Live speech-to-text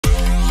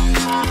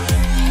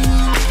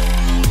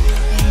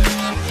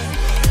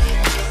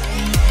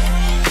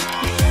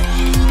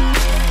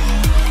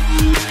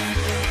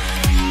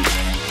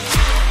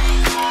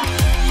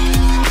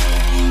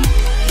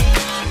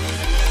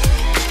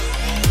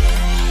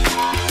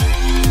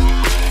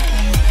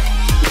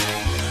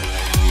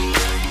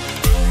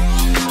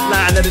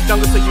of the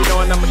jungle, so you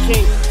know I'm a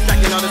king.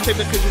 Stacking all the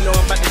paper cause you know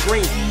I'm about to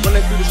green.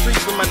 Running through the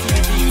streets with my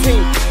TDB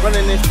team.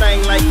 Running this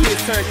thing like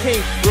kids turn king.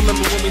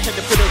 Remember when we had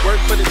to put in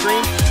work for the dream?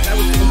 That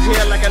was sitting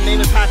here like our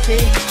name is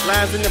Hakeem.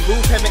 Lines in the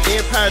booth, having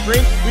empire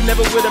dream. We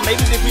never would've made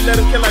it if we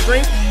let them kill our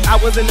dream. I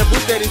was in the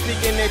booth steady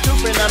speaking that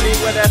truth, and I mean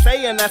what I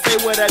say, and I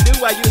say what I do.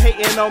 While you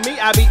hating on me,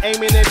 I be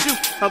aiming at you.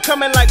 I'm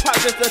coming like Pop,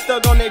 just a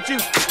thug on that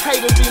juice.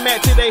 Haters be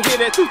mad till they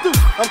hear that toot-toot.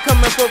 I'm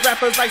coming for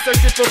rappers like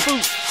searching for food.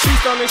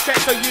 Beast on this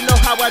track, so you know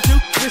how I do.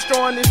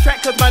 Destroying this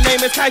track, cause my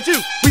name is Kaiju.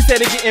 We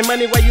said it getting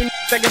money while you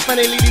second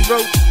funny, leave these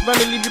roads.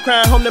 Rummy, leave you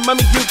crying home to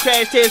mummy. You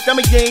crash test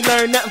dummy, you ain't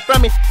learn nothing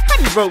from me. How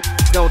these roads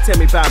don't tell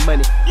me about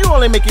money? You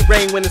only make it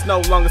rain when it's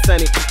no longer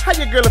sunny. How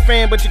your girl a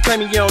fan, but you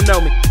claiming you don't know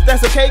me?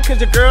 That's okay,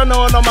 cause your girl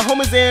knowing all my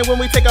homies in. When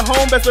we take her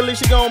home, best believe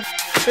she gon'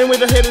 and when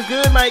the head is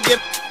good, might get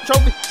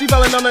trophy. She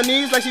falling on her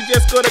knees like she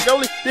just scored a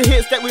goalie. The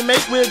hits that we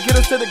make will get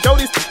us to the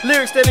goalies.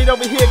 Lyrics steadied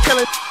over here,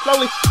 killing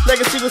slowly.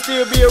 Legacy will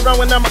still be around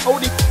when I'm an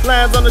oldie.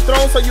 Lions on the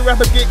throne, so you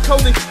rappers get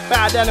cozy.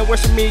 Bow down and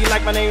worship me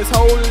like my name is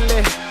holy.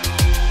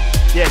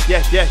 Yeah,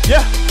 yeah, yeah,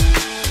 yeah.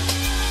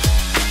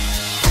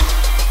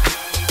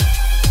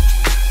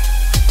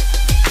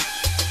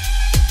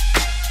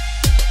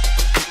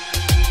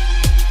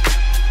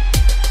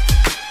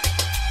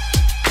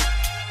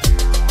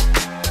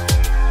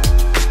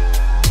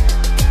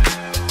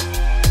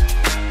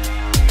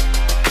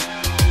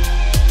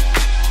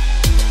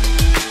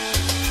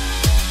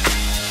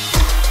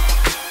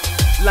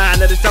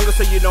 Lion of the jungle,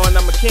 so you know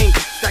I'm a king.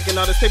 Stacking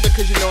all this paper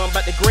cause you know I'm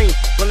about to green.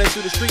 Running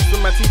through the streets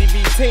with my TDB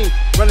team.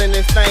 Running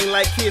this thing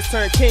like kids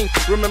turn king.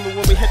 Remember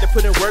when we had to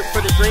put in work for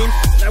the dream?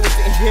 Now we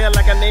sitting here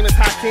like our name is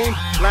Hakeem.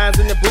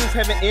 Lions in the booth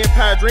having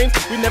empire dreams.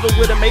 We never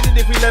would've made it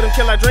if we let them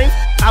kill our dreams.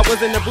 I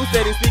was in the booth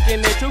steady speaking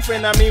that truth,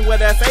 and I mean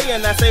what I say,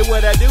 and I say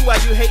what I do. While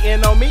you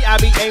hating on me,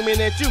 I be aiming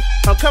at you.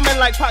 I'm coming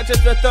like Pop,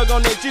 just a thug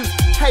on that juice.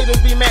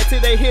 Haters be mad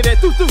till they hear that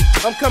toot-toot.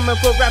 I'm coming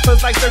for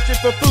rappers like searching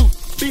for food.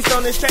 Beast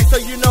on this track, so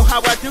you know how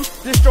I do.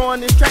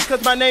 Destroying this track,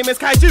 cause my name is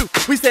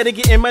Kaiju. We said it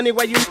getting money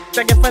while you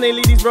stacking funny,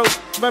 leave these roads.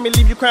 Rummy,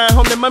 leave you crying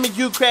home to mummy.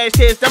 You crash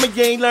test dummy,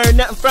 you ain't learn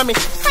nothing from me.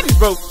 How these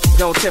roads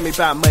don't tell me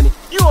about money?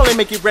 You only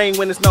make it rain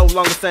when it's no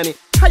longer sunny.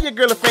 How your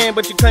girl a fan,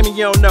 but you claiming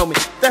you don't know me?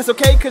 That's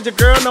okay, cause your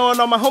girl knowing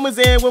all my homies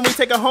in. When we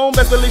take her home,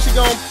 best believe she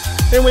gon'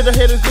 and when the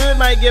head is good,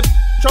 might get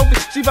trophy.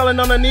 She falling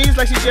on her knees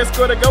like she just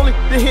scored a goalie.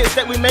 The hits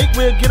that we make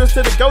will get us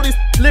to the goalies.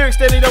 Lyrics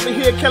steadied over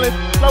here, killing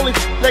slowly.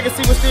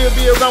 Legacy will still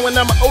be around when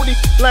I'm an oldie.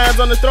 Lions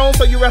on the throne,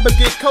 so you rappers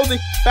get cozy.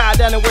 Bow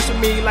down and worship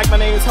me like my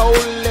name is holy.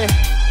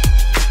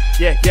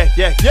 Yeah, yeah,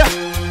 yeah,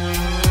 yeah.